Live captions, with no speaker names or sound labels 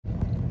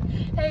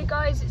Hey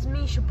guys, it's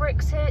Misha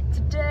Bricks here.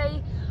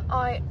 Today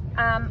I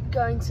am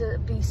going to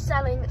be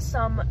selling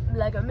some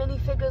Lego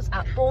minifigures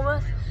at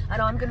Bournemouth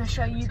and I'm going to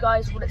show you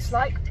guys what it's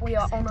like. We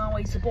are on our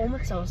way to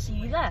Bournemouth, so I'll see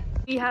you there.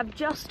 We have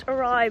just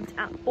arrived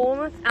at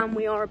Bournemouth and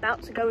we are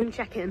about to go and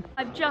check in.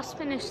 I've just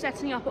finished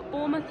setting up at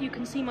Bournemouth. You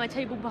can see my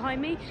table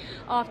behind me.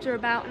 After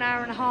about an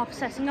hour and a half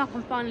setting up,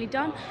 I'm finally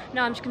done.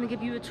 Now I'm just going to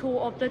give you a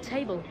tour of the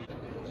table.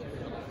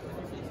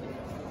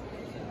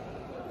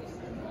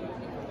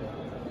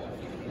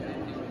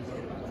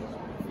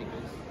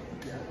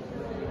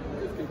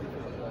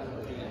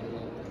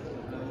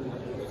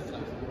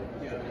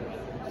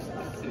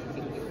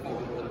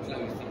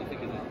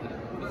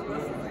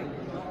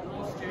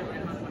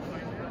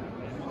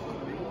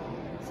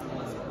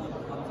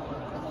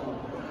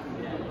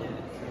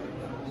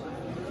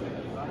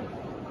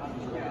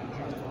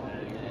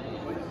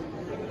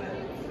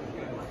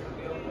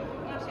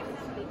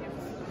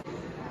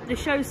 The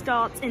show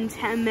starts in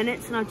 10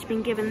 minutes and I've just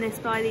been given this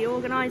by the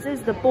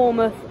organisers, the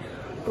Bournemouth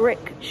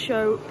Brick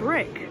Show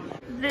Brick.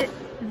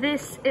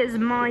 This is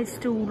my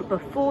stall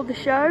before the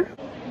show.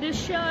 The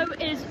show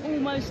is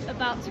almost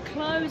about to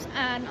close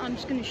and I'm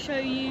just going to show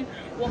you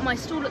what my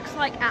stall looks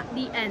like at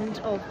the end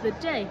of the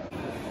day.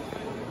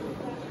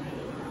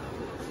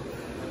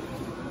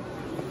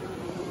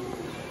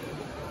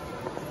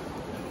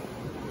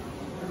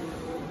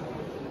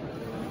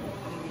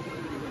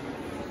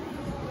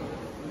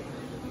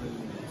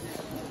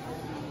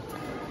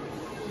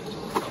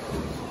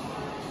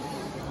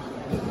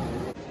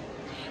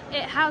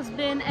 It has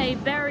been a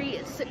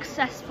very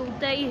successful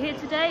day here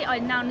today. I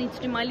now need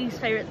to do my least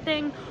favourite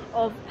thing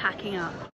of packing up.